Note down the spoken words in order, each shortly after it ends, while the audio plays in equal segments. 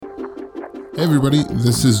Hey everybody,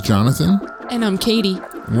 this is Jonathan. And I'm Katie.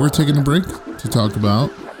 We're taking a break to talk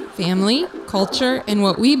about family, culture, and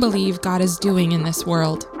what we believe God is doing in this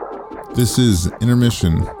world. This is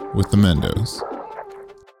Intermission with the Mendos.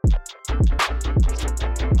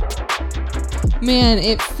 Man,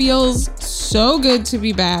 it feels so good to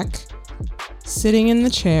be back, sitting in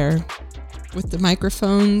the chair with the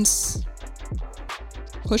microphones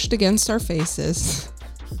pushed against our faces.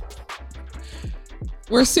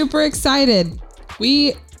 We're super excited.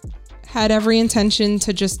 We had every intention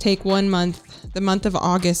to just take 1 month, the month of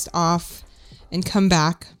August, off and come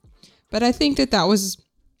back. But I think that was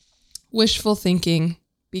wishful thinking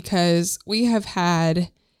because we have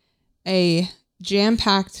had a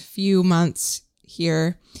jam-packed few months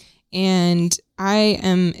here. And I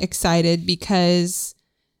am excited because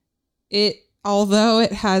although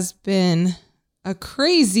it has been a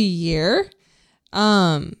crazy year,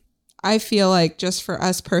 I feel like just for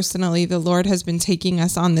us personally, the Lord has been taking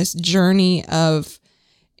us on this journey of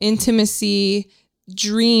intimacy,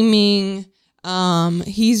 dreaming.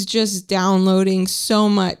 He's just downloading so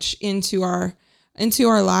much into our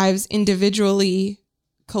lives individually,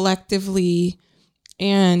 collectively,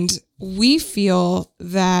 and we feel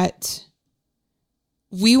that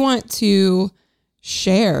we want to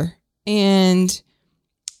share and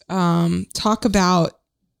talk about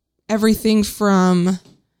everything from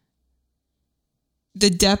the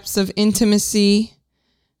depths of intimacy,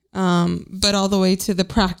 but all the way to the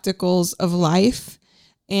practicals of life.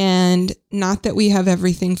 And not that we have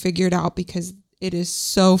everything figured out, because it is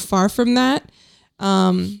so far from that.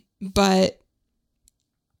 But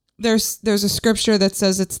there's a scripture that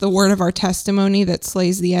says it's the word of our testimony that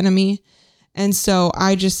slays the enemy. And so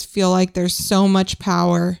I just feel like there's so much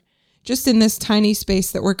power just in this tiny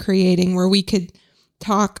space that we're creating, where we could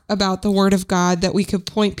talk about the word of God, that we could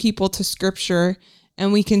point people to scripture,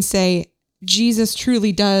 and we can say, Jesus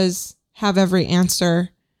truly does have every answer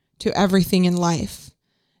to everything in life,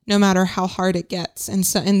 no matter how hard it gets. And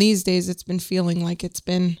so in these days, it's been feeling like it's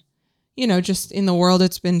been, just in the world,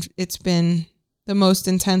 it's been the most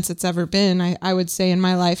intense it's ever been, I would say, in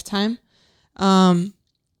my lifetime. And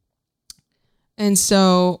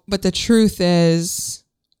so, but the truth is,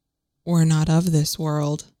 we're not of this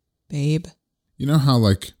world, babe. You know how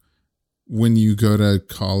when you go to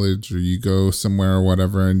college or you go somewhere or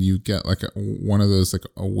whatever, and you get one of those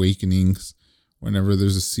awakenings whenever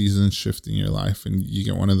there's a season shift in your life, and you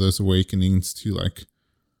get one of those awakenings to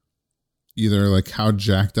either how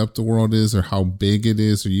jacked up the world is or how big it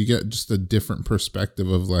is, or you get just a different perspective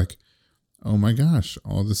of oh my gosh,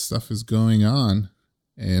 all this stuff is going on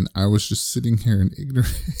and I was just sitting here in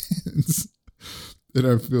ignorance. And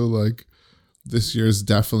I feel like this year has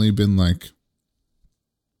definitely been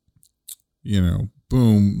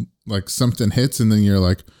boom, something hits, and then you're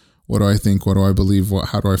like, what do I think? What do I believe?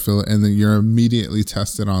 How do I feel? And then you're immediately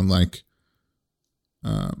tested on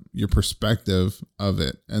your perspective of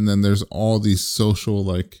it. And then there's all these social,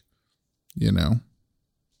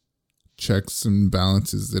 checks and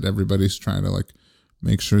balances that everybody's trying to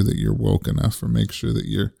make sure that you're woke enough, or make sure that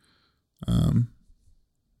you're, I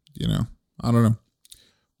don't know.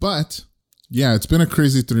 But yeah, it's been a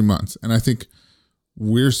crazy 3 months. And I think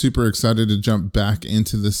we're super excited to jump back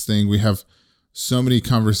into this thing. We have so many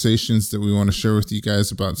conversations that we want to share with you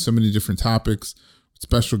guys about so many different topics,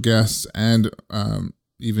 special guests, and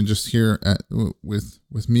even just here with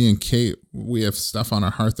me and Kate, we have stuff on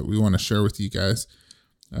our heart that we want to share with you guys.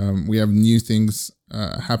 We have new things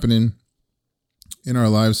happening in our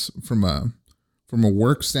lives from a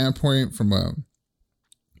work standpoint, from a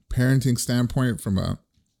parenting standpoint, from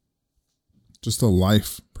just a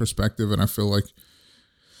life perspective. And I feel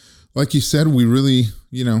like you said, we really,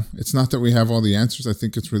 it's not that we have all the answers. I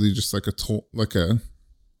think it's really just a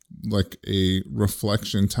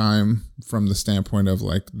reflection time from the standpoint of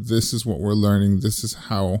this is what we're learning. This is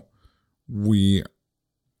how we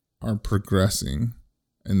are progressing,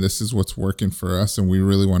 and this is what's working for us. And we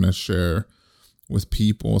really want to share with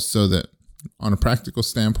people, so that on a practical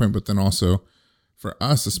standpoint, but then also for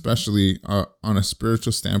us, especially on a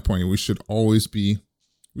spiritual standpoint, we should always be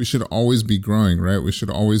growing, right? We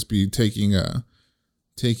should always be taking a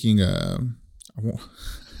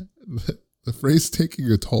the phrase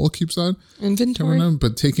taking a toll keeps on inventory,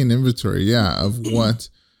 but taking inventory, yeah, of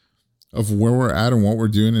where we're at and what we're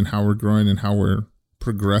doing and how we're growing and how we're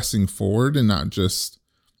progressing forward, and not just,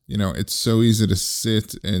 it's so easy to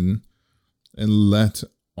sit and let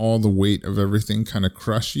all the weight of everything kind of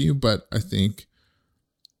crush you. But I think,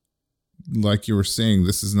 like you were saying,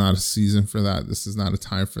 this is not a season for that. This is not a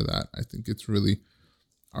time for that. I think it's really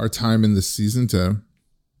our time in this season to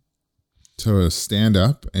to stand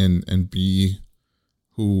up and be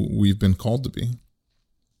who we've been called to be.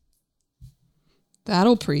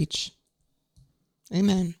 That'll preach.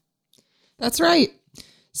 Amen. That's right.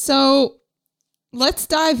 So let's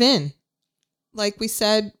dive in. Like we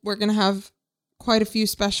said, we're going to have quite a few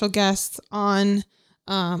special guests on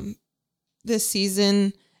this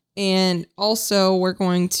season. And also we're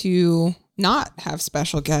going to not have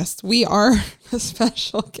special guests. We are the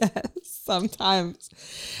special guests sometimes.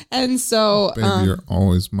 And so... Baby, you're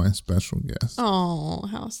always my special guest. Oh,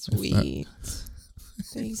 how sweet.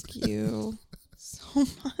 Thank you so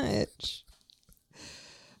much.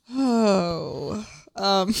 Oh,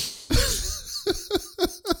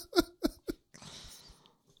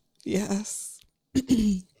 yes,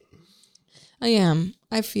 I am.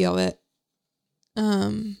 I feel it.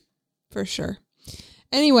 For sure.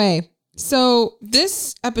 Anyway, so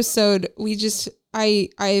this episode,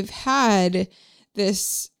 I've had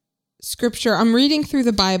this scripture. I'm reading through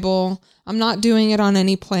the Bible. I'm not doing it on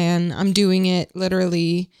any plan. I'm doing it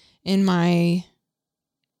literally in my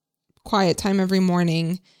quiet time every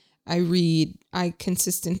morning. I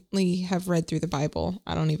consistently have read through the Bible.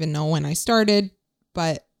 I don't even know when I started,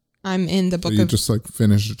 but I'm in the book of... You just like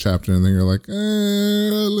finish a chapter and then you're like,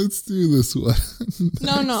 let's do this one.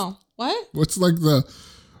 No. What? What's like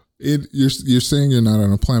you're saying you're not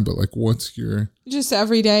on a plan, but like what's your... Just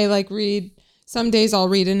every day, like read. Some days I'll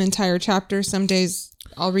read an entire chapter. Some days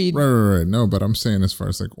I'll read... Right. No, but I'm saying as far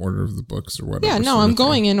as like order of the books or whatever. Yeah, no, I'm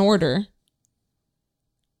going in order.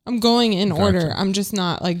 Order. I'm just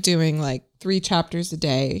not like doing like 3 chapters a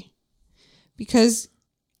day because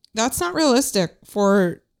that's not realistic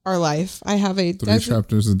for our life. I have 3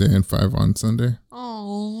 chapters a day and 5 on Sunday.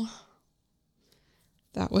 Oh,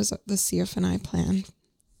 that was the CF&I plan.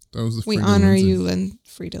 That was the We honor you,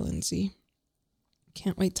 Frida Lindsay.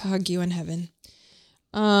 Can't wait to hug you in heaven.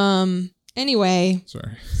 Anyway.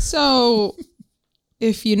 Sorry. So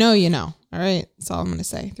if you know, you know. All right. That's all I'm going to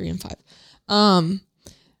say. 3 and 5.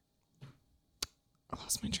 I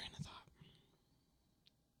lost my train of thought.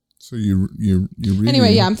 So you're reading.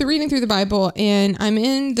 Anyway, yeah, I'm reading through the Bible, and I'm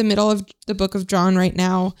in the middle of the book of John right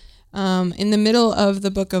now. In the middle of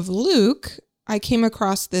the book of Luke, I came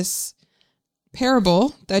across this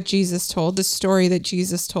parable that Jesus told, this story that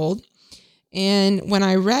Jesus told. And when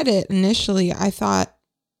I read it initially, I thought,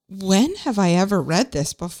 when have I ever read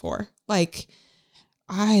this before? Like,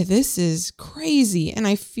 this is crazy. And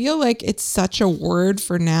I feel like it's such a word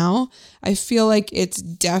for now. I feel like it's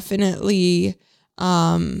definitely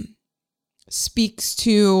speaks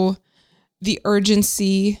to the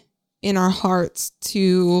urgency in our hearts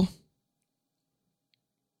to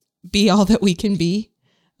be all that we can be,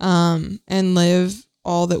 and live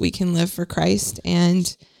all that we can live for Christ.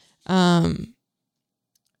 And I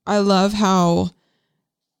love how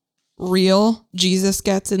real Jesus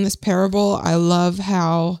gets in this parable. I love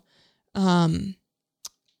how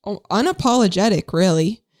unapologetic,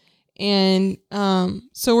 really. And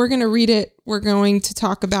so we're going to read it. We're going to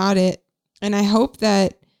talk about it. And I hope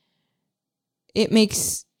that it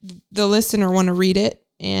makes the listener want to read it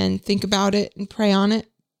and think about it and pray on it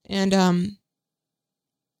and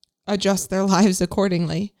adjust their lives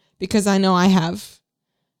accordingly, because I know I have.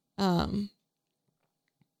 Does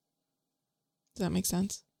that make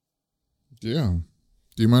sense? Yeah.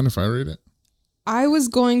 Do you mind if I read it? I was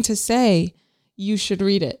going to say you should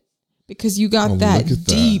read it because you got that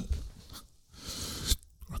deep,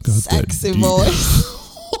 sexy voice.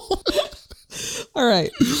 All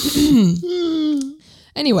right.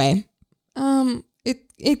 Anyway,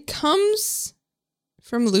 it comes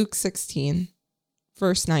from Luke 16,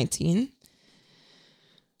 verse 19.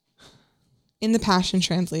 In the Passion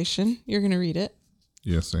Translation. You're going to read it?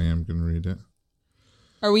 Yes, I am going to read it.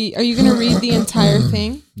 Are you going to read the entire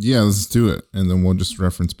thing? Yeah, let's do it. And then we'll just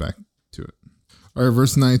reference back to it. All right,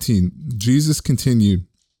 verse 19. Jesus continued,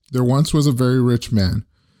 "There once was a very rich man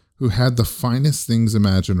who had the finest things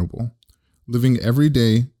imaginable, living every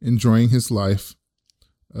day, enjoying his life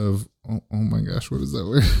of, oh my gosh, what is that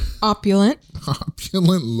word? Opulent.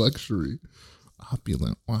 Opulent luxury.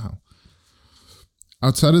 Opulent, wow.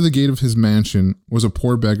 Outside of the gate of his mansion was a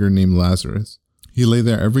poor beggar named Lazarus. He lay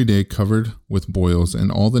there every day covered with boils,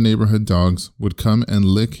 and all the neighborhood dogs would come and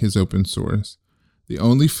lick his open sores. The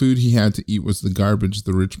only food he had to eat was the garbage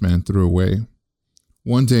the rich man threw away.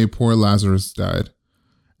 One day, poor Lazarus died,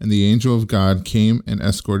 and the angel of God came and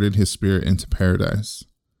escorted his spirit into paradise.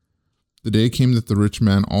 The day came that the rich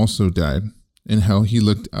man also died. In hell, he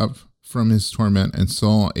looked up from his torment and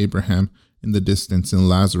saw Abraham in the distance, and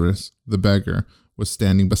Lazarus, the beggar, was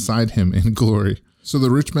standing beside him in glory. So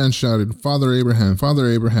the rich man shouted, Father Abraham,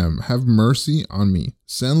 have mercy on me.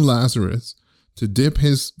 Send Lazarus to dip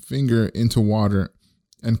his finger into water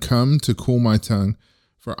and come to cool my tongue,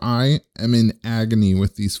 for I am in agony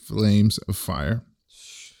with these flames of fire.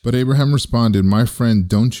 But Abraham responded, my friend,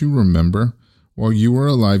 don't you remember? While you were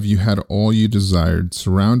alive, you had all you desired,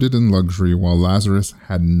 surrounded in luxury, while Lazarus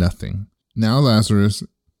had nothing. Now Lazarus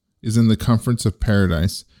is in the comforts of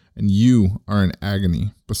paradise, and you are in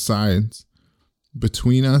agony. Besides,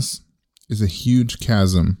 between us is a huge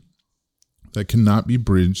chasm that cannot be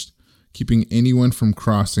bridged, keeping anyone from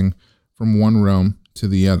crossing from one realm to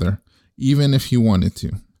the other, even if he wanted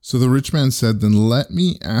to. So the rich man said, then let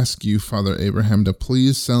me ask you, Father Abraham, to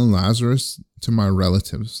please send Lazarus to my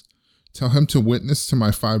relatives. Tell him to witness to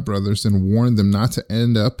my 5 brothers and warn them not to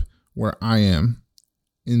end up where I am,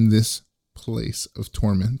 in this place of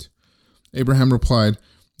torment. Abraham replied,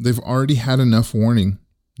 they've already had enough warning.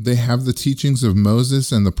 They have the teachings of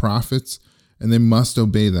Moses and the prophets, and they must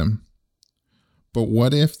obey them. But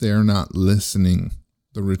what if they are not listening?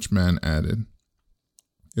 The rich man added.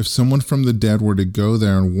 If someone from the dead were to go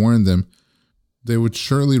there and warn them, they would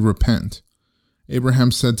surely repent.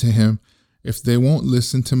 Abraham said to him, if they won't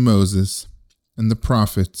listen to Moses and the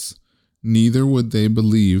prophets, neither would they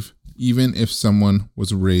believe, even if someone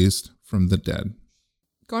was raised from the dead.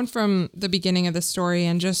 Going from the beginning of the story,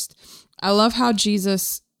 and just, I love how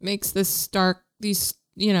Jesus makes these stark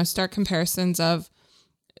comparisons of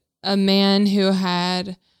a man who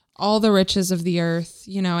had all the riches of the earth,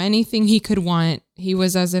 anything he could want. He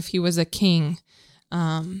was as if he was a king.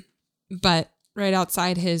 But right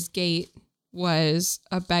outside his gate was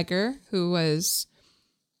a beggar who was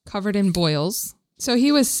covered in boils. So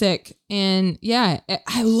he was sick. And yeah,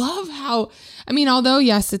 I love how, although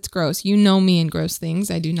yes, it's gross. You know me and gross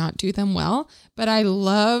things. I do not do them well. But I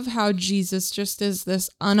love how Jesus just is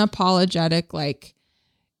this unapologetic,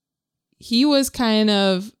 he was kind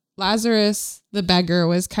of, Lazarus, the beggar,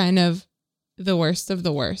 was kind of the worst of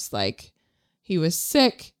the worst. He was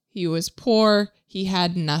sick, he was poor, he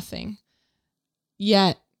had nothing.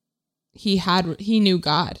 Yet he knew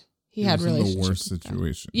God. He had relationship. The worst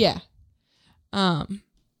situation. Yeah.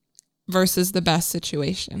 Versus the best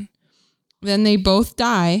situation. Then they both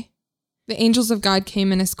die. The angels of God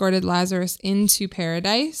came and escorted Lazarus into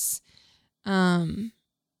paradise. And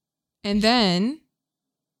then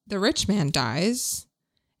the rich man dies.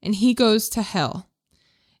 And he goes to hell,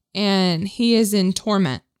 and he is in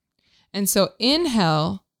torment. And so in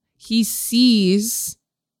hell, he sees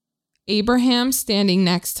Abraham standing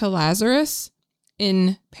next to Lazarus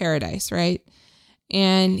in paradise, right?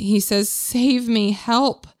 And he says, save me,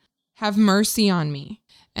 help, have mercy on me.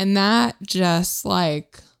 And that just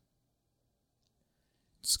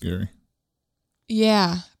scary.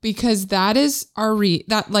 Yeah, because that is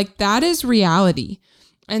that is reality.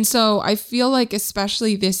 And so I feel like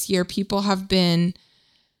especially this year, people have been,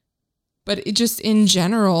 but it just in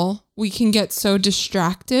general, we can get so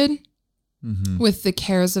distracted with the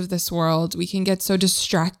cares of this world. We can get so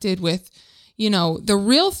distracted with, the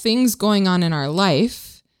real things going on in our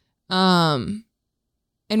life. And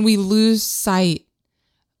we lose sight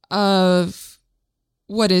of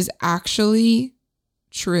what is actually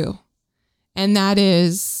true. And that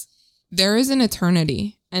is, there is an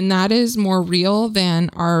eternity. And that is more real than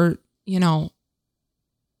our,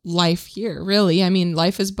 life here, really.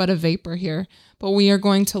 Life is but a vapor here, but we are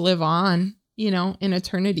going to live on, in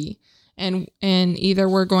eternity. And either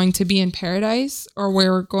we're going to be in paradise or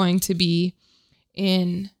we're going to be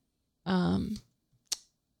in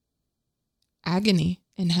agony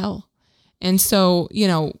in hell. And so,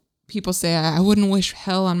 people say, I wouldn't wish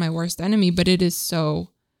hell on my worst enemy, but it is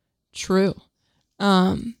so true.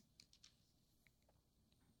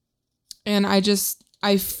 And I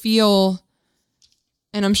feel,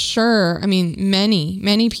 and I'm sure,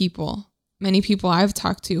 many people I've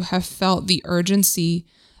talked to have felt the urgency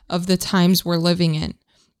of the times we're living in.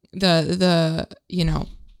 It's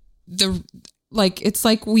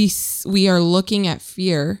like we are looking at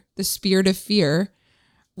fear, the spirit of fear,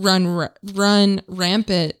 run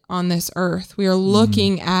rampant on this earth. We are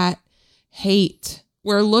looking at hate.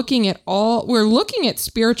 We're looking at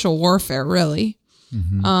spiritual warfare, really.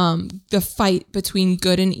 The fight between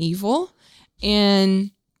good and evil.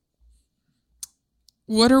 And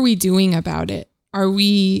what are we doing about it? Are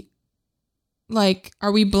we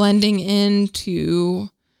blending into,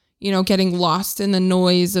 getting lost in the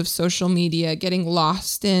noise of social media, getting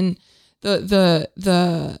lost in the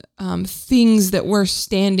things that we're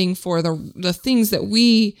standing for, the things that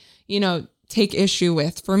we, take issue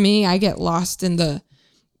with? For me, I get lost in the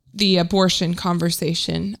abortion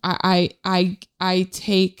conversation. I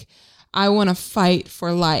want to fight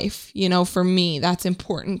for life. For me, that's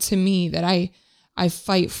important to me, that I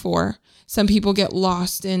fight for. Some people get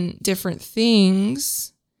lost in different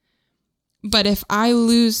things. But if I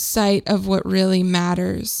lose sight of what really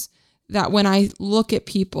matters, that when I look at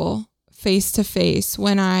people face to face,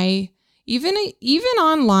 when I, even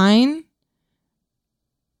online,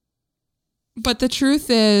 but the truth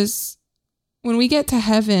is, when we get to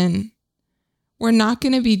heaven, we're not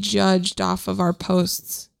going to be judged off of our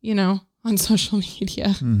posts, on social media.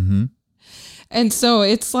 Mm-hmm. And so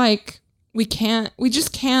it's like, we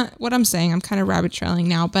just can't, what I'm saying, I'm kind of rabbit trailing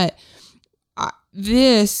now, but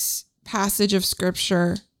this passage of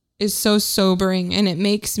scripture is so sobering, and it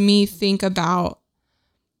makes me think about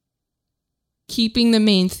keeping the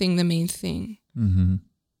main thing. Mm-hmm.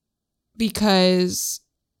 Because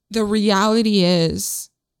the reality is,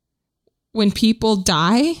 when people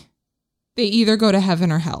die, they either go to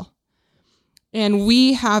heaven or hell. And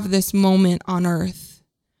we have this moment on earth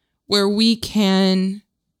where we can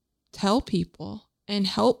tell people and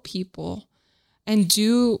help people and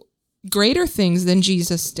do greater things than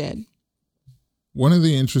Jesus did. One of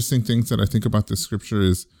the interesting things that I think about this scripture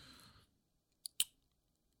is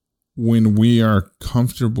when we are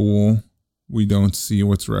comfortable, we don't see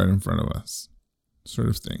what's right in front of us, sort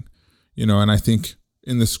of thing. And I think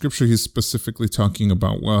in the scripture, he's specifically talking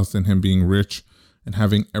about wealth and him being rich and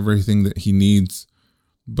having everything that he needs.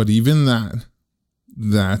 But even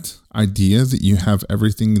that idea that you have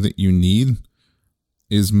everything that you need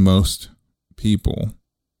is most people.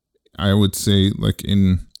 I would say, like,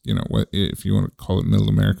 in, what, if you want to call it middle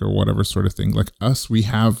America or whatever sort of thing, like us, we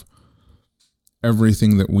have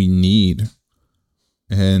everything that we need.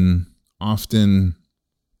 And often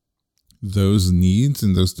those needs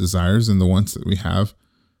and those desires and the wants that we have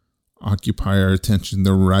occupy our attention.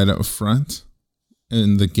 They're right up front,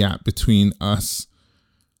 and the gap between us,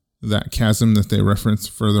 that chasm that they reference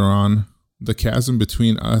further on, the chasm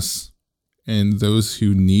between us and those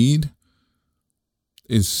who need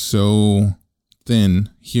is so thin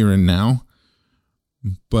here and now.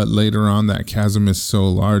 But later on, that chasm is so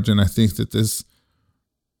large. And I think that this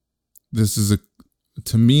is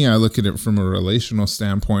to me, I look at it from a relational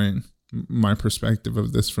standpoint, my perspective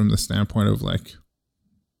of this from the standpoint of, like,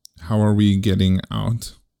 how are we getting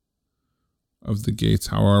out of the gates?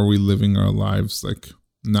 How are we living our lives, like,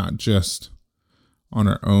 not just on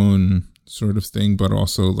our own sort of thing, but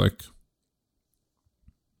also, like,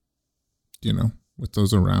 with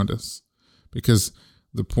those around us? Because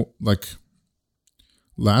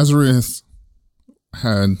Lazarus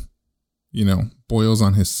had, boils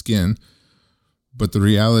on his skin, but the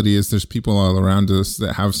reality is there's people all around us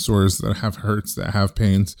that have sores, that have hurts, that have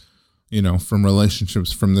pains, from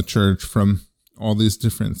relationships, from the church, from all these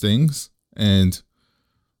different things. And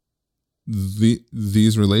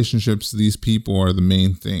these relationships, these people are the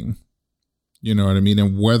main thing. You know what I mean?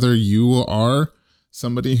 And whether you are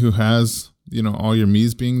somebody who has, all your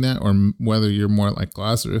needs being met, or whether you're more like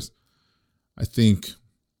Lazarus, I think,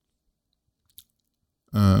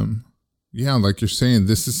 like you're saying,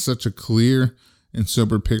 this is such a clear and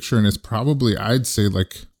sober picture. And it's probably, I'd say,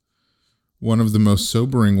 like, one of the most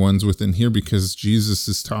sobering ones within here, because Jesus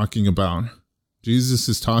is talking about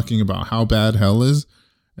how bad hell is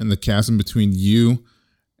and the chasm between you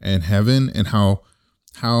and heaven, and how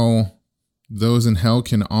those in hell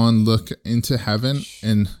can look into heaven.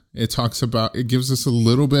 And it gives us a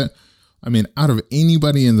little bit, out of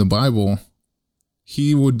anybody in the Bible,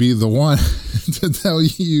 he would be the one to tell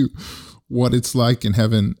you what it's like in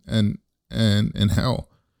heaven and hell.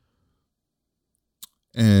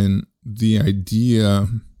 And the idea,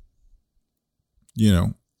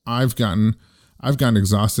 I've gotten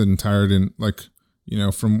exhausted and tired, and, like,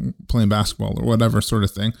 from playing basketball or whatever sort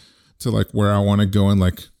of thing, to, like, where I want to go and,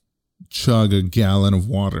 like, chug a gallon of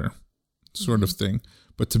water sort of thing.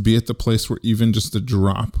 But to be at the place where even just a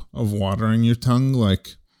drop of water on your tongue,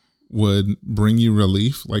 like, would bring you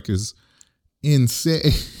relief, like, is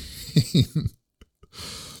insane.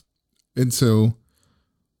 And so,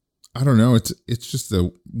 I don't know, it's just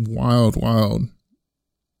a wild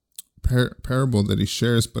parable that he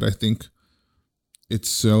shares, but I think it's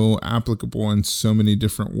so applicable in so many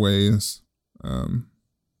different ways,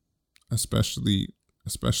 especially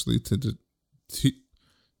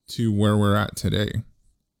to where we're at today.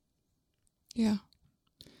 Yeah.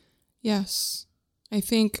 Yes. I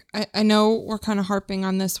think, I know we're kind of harping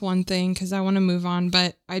on this one thing because I want to move on,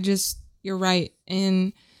 but you're right.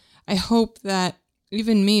 And I hope that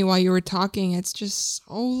even me, while you were talking, it's just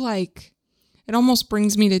so, like, it almost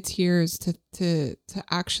brings me to tears to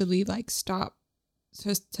actually, like, stop,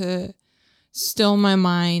 just to still my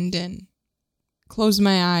mind and close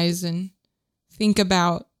my eyes and think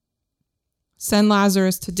about Send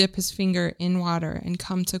Lazarus to dip his finger in water and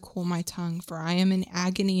come to cool my tongue, for I am in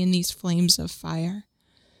agony in these flames of fire.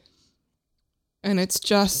 And it's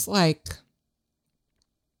just like,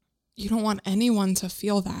 you don't want anyone to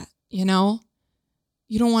feel that, you know?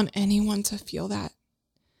 You don't want anyone to feel that.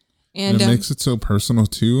 And it makes it so personal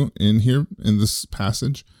too in here, in this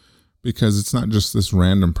passage, because it's not just this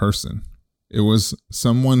random person. It was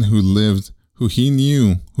someone who he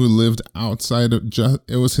knew, who lived outside of,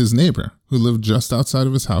 it was his neighbor who lived just outside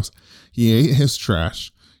of his house. He ate his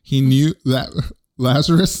trash. He knew that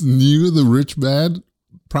Lazarus knew the rich man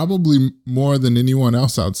probably more than anyone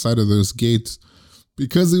else outside of those gates,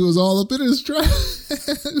 because he was all up in his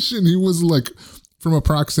trash. And he was like, from a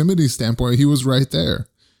proximity standpoint, he was right there,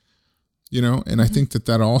 you know? And I think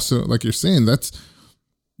that also, like you're saying,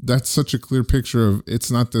 that's such a clear picture of, it's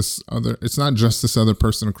not just this other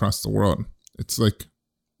person across the world. It's like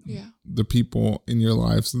the people in your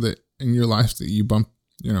lives that you bump,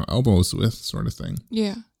 you know, elbows with, sort of thing.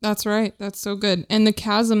 Yeah, that's right. That's so good. And the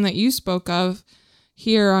chasm that you spoke of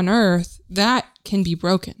here on earth, that can be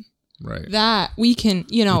broken. Right. That we can,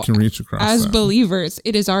 you know, reach across as believers,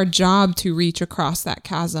 it is our job to reach across that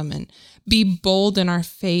chasm and be bold in our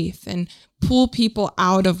faith and pull people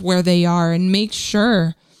out of where they are and make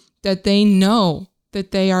sure that they know that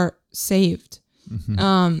they are saved.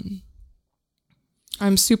 Mm-hmm.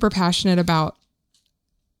 I'm super passionate about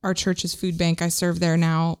our church's food bank. I serve there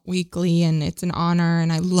now weekly, and it's an honor,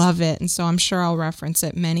 and I love it. And so I'm sure I'll reference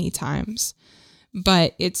it many times.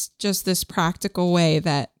 But it's just this practical way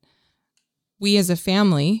that we as a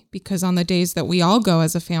family, because on the days that we all go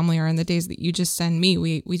as a family, or in the days that you just send me,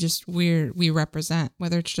 we represent,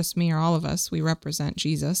 whether it's just me or all of us, we represent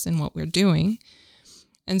Jesus in what we're doing.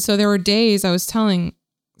 And so there were days, I was telling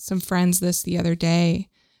some friends this the other day,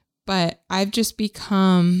 but I've just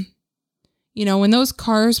become, you know, when those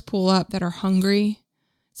cars pull up that are hungry,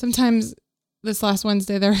 sometimes this last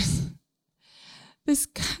Wednesday, there's this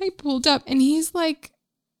guy pulled up and he's like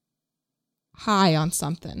high on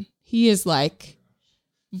something. He is like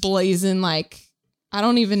blazing, like, I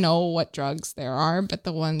don't even know what drugs there are, but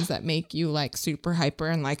the ones that make you like super hyper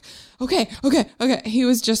and like, okay. He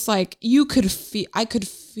was just like, I could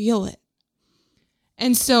feel it.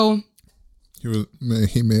 And so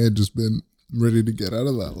he may have just been ready to get out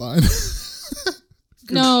of that line.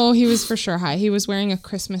 No, he was for sure high. He was wearing a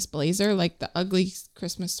Christmas blazer, like the ugly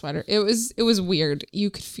Christmas sweater. It was weird.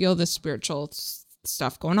 You could feel the spiritual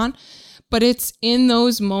stuff going on. But it's in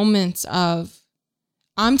those moments of,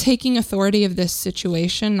 I'm taking authority of this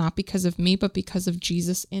situation, not because of me, but because of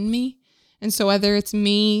Jesus in me. And so whether it's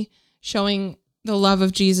me showing the love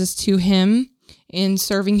of Jesus to him in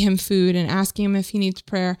serving him food and asking him if he needs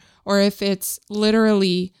prayer, or if it's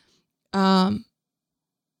literally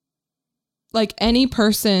like any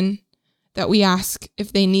person that we ask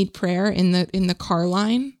if they need prayer in the car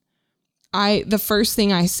line, the first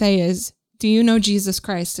thing I say is, do you know Jesus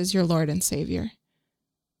Christ as your Lord and Savior?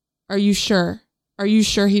 Are you sure? Are you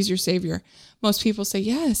sure he's your Savior? Most people say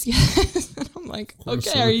yes. And I'm like,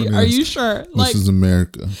 okay, are you sure? This is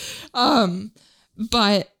America.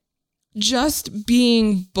 But just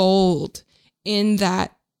being bold in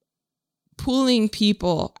that, pulling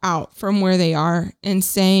people out from where they are and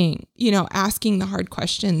saying, you know, asking the hard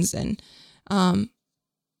questions. And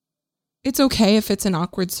it's okay if it's an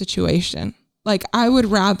awkward situation. Like, I would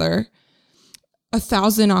rather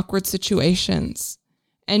 1,000 awkward situations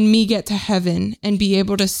and me get to heaven and be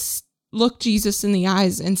able to look Jesus in the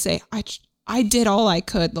eyes and say, I did all I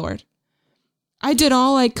could, Lord. I did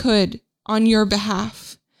all I could on your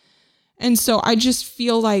behalf. And so I just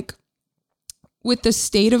feel like with the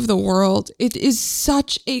state of the world, it is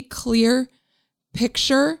such a clear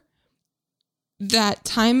picture that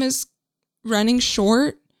time is running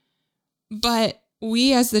short, but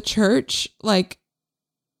we as the church, like,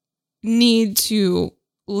 need to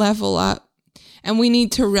level up, and we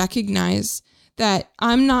need to recognize that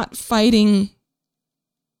I'm not fighting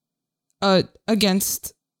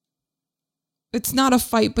against, it's not a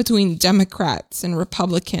fight between Democrats and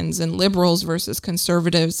Republicans and liberals versus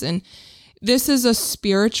conservatives. And this is a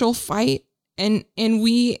spiritual fight. And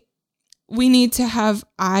we need to have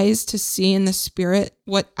eyes to see in the spirit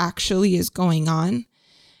what actually is going on.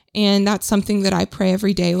 And that's something that I pray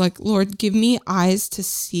every day. Like, Lord, give me eyes to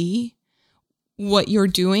see what you're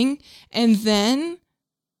doing, and then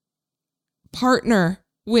partner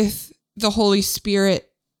with the Holy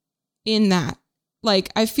Spirit in that.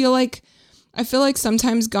 Like, I feel like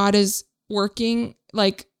sometimes God is working,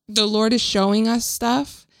 like the Lord is showing us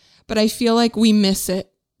stuff, but I feel like we miss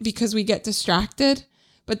it because we get distracted.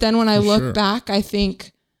 But then when I look back, I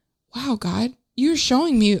think, wow, God, you're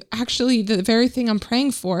showing me actually the very thing I'm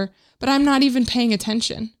praying for, but I'm not even paying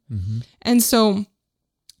attention. Mm-hmm. And so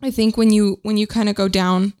I think when you kind of go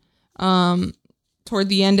down toward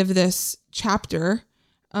the end of this chapter,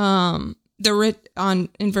 in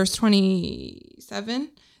verse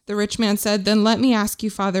 27, the rich man said, "Then let me ask you,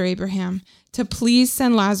 Father Abraham, to please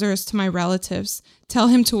send Lazarus to my relatives. Tell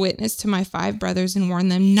him to witness to my 5 brothers and warn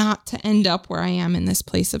them not to end up where I am in this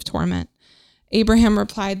place of torment." Abraham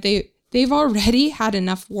replied, They've already had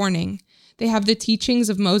enough warning. They have the teachings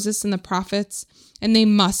of Moses and the prophets, and they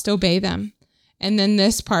must obey them. And then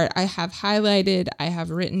this part I have highlighted, I have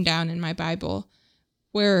written down in my Bible,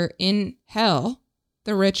 where in hell,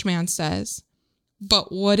 the rich man says,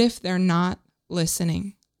 "But what if they're not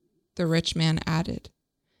listening?" The rich man added.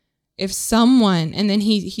 If someone, and then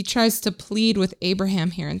he tries to plead with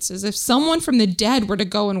Abraham here and says, if someone from the dead were to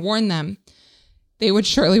go and warn them, they would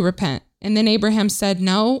surely repent. And then Abraham said,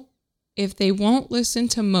 no, if they won't listen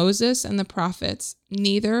to Moses and the prophets,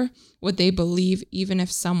 neither would they believe even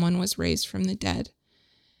if someone was raised from the dead.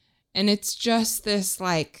 And it's just this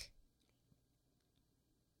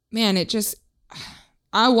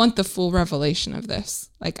I want the full revelation of this.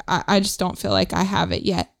 I just don't feel like I have it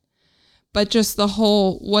yet. But just the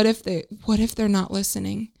whole, what if they're not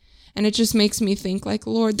listening? And it just makes me think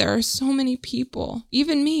Lord, there are so many people,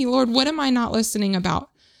 even me, Lord, what am I not listening about?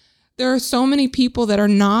 There are so many people that are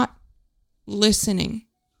not listening.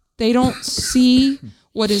 They don't see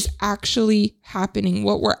what is actually happening,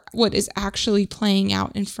 what is actually playing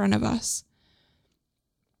out in front of us.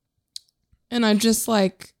 And I'm just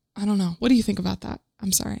I don't know. What do you think about that?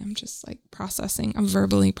 I'm sorry. I'm just processing. I'm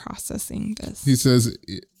verbally processing this. He says,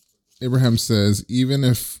 Abraham says, even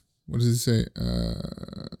if, what does he say?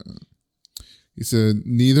 He said,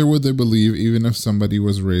 neither would they believe even if somebody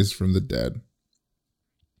was raised from the dead.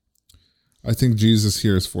 I think Jesus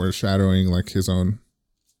here is foreshadowing his own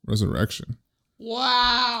resurrection.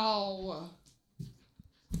 Wow.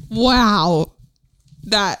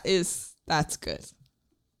 That's good.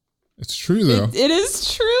 It's true though. It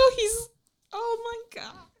is true. Oh my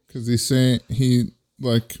God. Because he's saying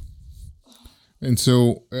and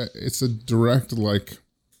so it's a direct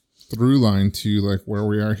through line to where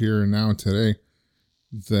we are here and now today,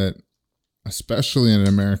 that especially in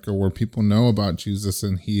America where people know about Jesus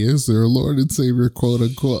and he is their Lord and Savior, quote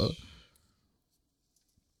unquote.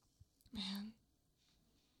 Man.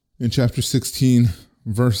 In chapter 16,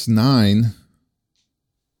 verse 9,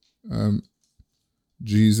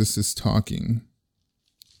 Jesus is talking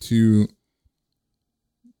to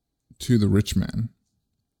the rich man.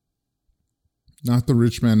 Not the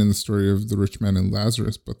rich man in the story of the rich man and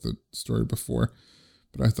Lazarus, but the story before.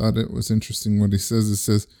 But I thought it was interesting what he says. It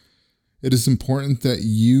says, it is important that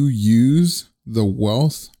you use the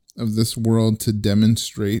wealth of this world to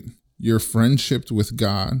demonstrate your friendship with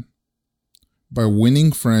God by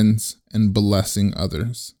winning friends and blessing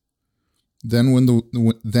others. Then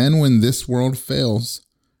when this world fails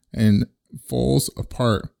and falls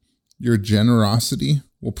apart, your generosity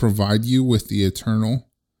will provide you with an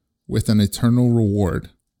eternal reward.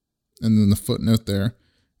 And then the footnote there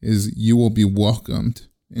is you will be welcomed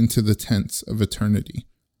into the tents of eternity.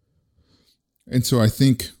 And so I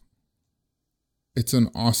think it's an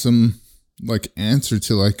awesome answer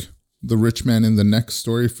to the rich man in the next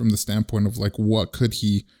story from the standpoint of what could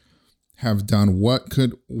he have done?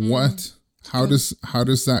 How does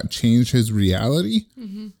that change his reality?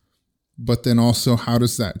 Mm-hmm. But then also how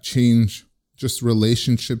does that change just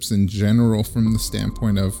relationships in general from the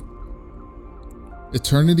standpoint of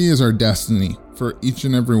eternity is our destiny for each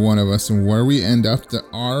and every one of us, and where we end up,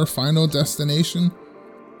 our final destination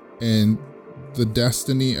and the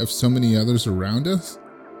destiny of so many others around us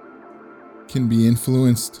can be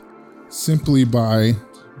influenced simply by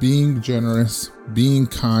being generous, being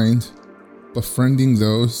kind, befriending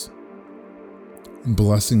those, and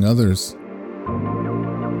blessing others.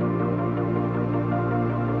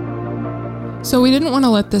 So we didn't want to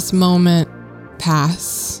let this moment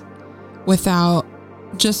pass without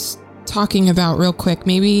just talking about real quick.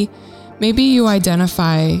 Maybe you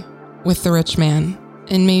identify with the rich man,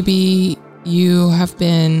 and maybe you have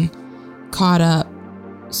been caught up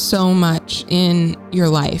so much in your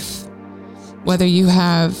life, whether you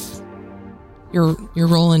have you're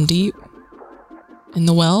rolling deep in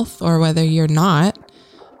the wealth or whether you're not.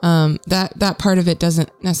 That part of it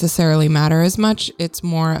doesn't necessarily matter as much. It's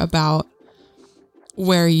more about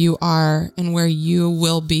where you are and where you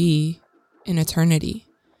will be in eternity,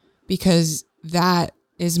 because that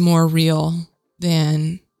is more real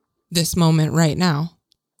than this moment right now.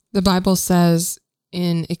 The Bible says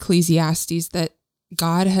in Ecclesiastes that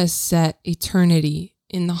God has set eternity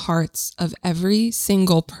in the hearts of every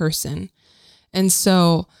single person. And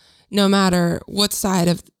so no matter what side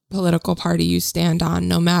of the political party you stand on,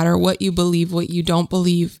 no matter what you believe, what you don't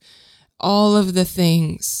believe, all of the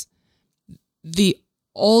things, the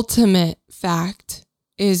ultimate fact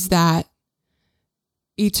is that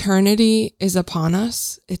eternity is upon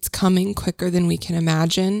us. It's coming quicker than we can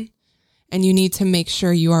imagine. And you need to make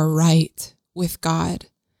sure you are right with God.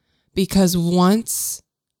 Because once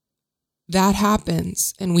that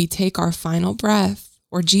happens and we take our final breath,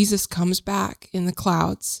 or Jesus comes back in the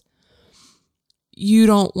clouds, you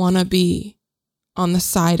don't want to be on the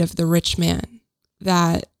side of the rich man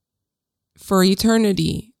that for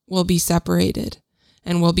eternity will be separated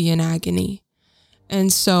and will be in agony.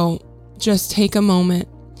 And so just take a moment,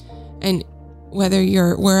 and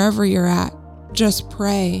wherever you're at, just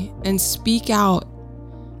pray and speak out.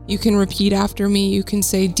 You can repeat after me. You can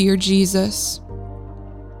say, "Dear Jesus,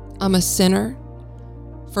 I'm a sinner.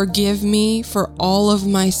 Forgive me for all of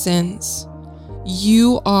my sins.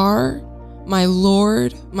 You are my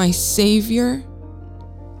Lord, my Savior.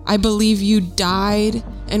 I believe you died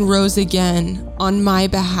and rose again on my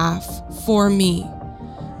behalf for me.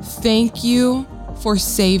 Thank you for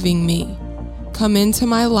saving me. Come into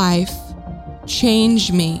my life.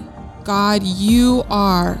 Change me. God, you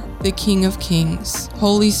are the King of Kings.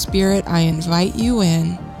 Holy Spirit, I invite you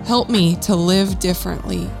in. Help me to live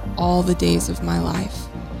differently all the days of my life.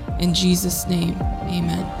 In Jesus' name,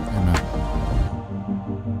 amen." Amen.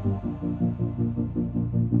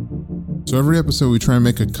 So every episode we try and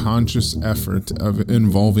make a conscious effort of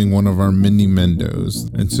involving one of our mini Mendos.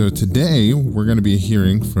 And so today we're going to be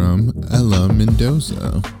hearing from Ella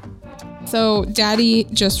Mendoza. So Daddy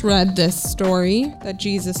just read this story that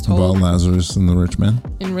Jesus told About Lazarus and the rich man.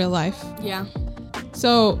 in real life. Yeah.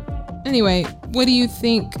 So anyway, what do you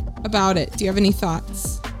think about it? Do you have any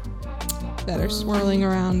thoughts that are swirling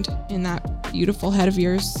around in that beautiful head of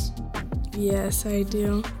yours? Yes, I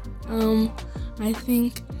do. I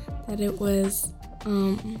think that it was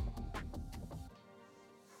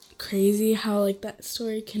crazy how like that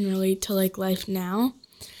story can relate to like life now,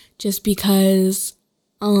 just because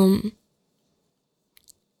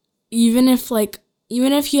even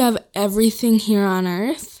if you have everything here on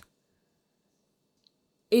earth,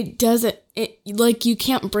 you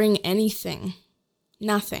can't bring anything,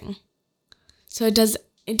 nothing. So it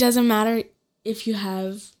doesn't matter if you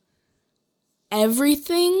have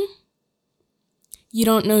everything. You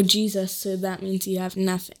don't know Jesus, so that means you have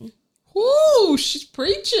nothing. Ooh, she's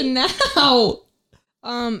preaching now.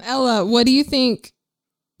 Ella, what do you think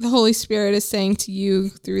the Holy Spirit is saying to you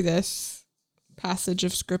through this passage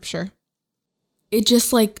of scripture? It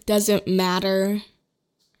just like doesn't matter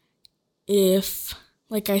if,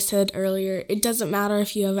 like I said earlier, it doesn't matter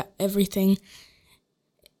if you have everything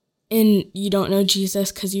and you don't know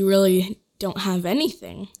Jesus, because you really don't have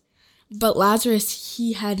anything. But Lazarus,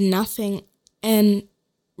 he had nothing, and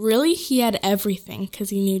really he had everything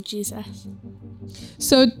because he knew Jesus.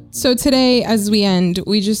 So today, as we end,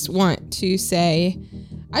 I just want to say,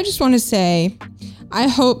 I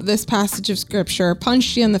hope this passage of scripture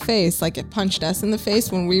punched you in the face like it punched us in the face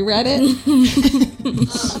when we read it.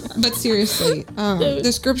 But seriously,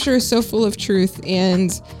 the scripture is so full of truth,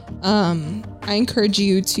 and I encourage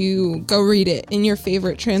you to go read it in your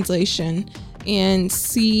favorite translation and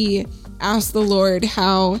ask the Lord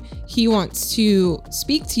how he wants to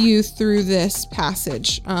speak to you through this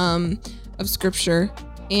passage of scripture.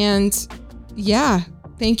 And yeah,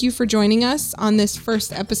 thank you for joining us on this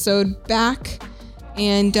first episode back.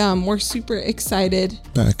 And we're super excited.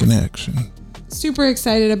 Back in action. Super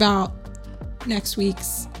excited about next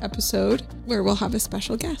week's episode where we'll have a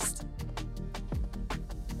special guest.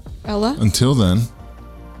 Ella? Until then,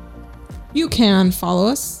 You can follow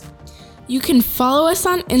us. You can follow us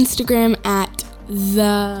on Instagram at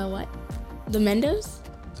The Mendos?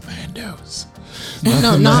 the Mandos.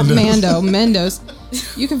 No, not Mando. Mendos.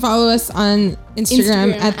 You can follow us on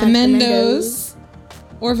Instagram at The Mendos,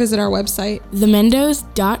 or visit our website,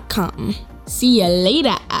 themendos.com. See ya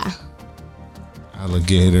later.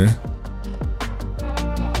 Alligator.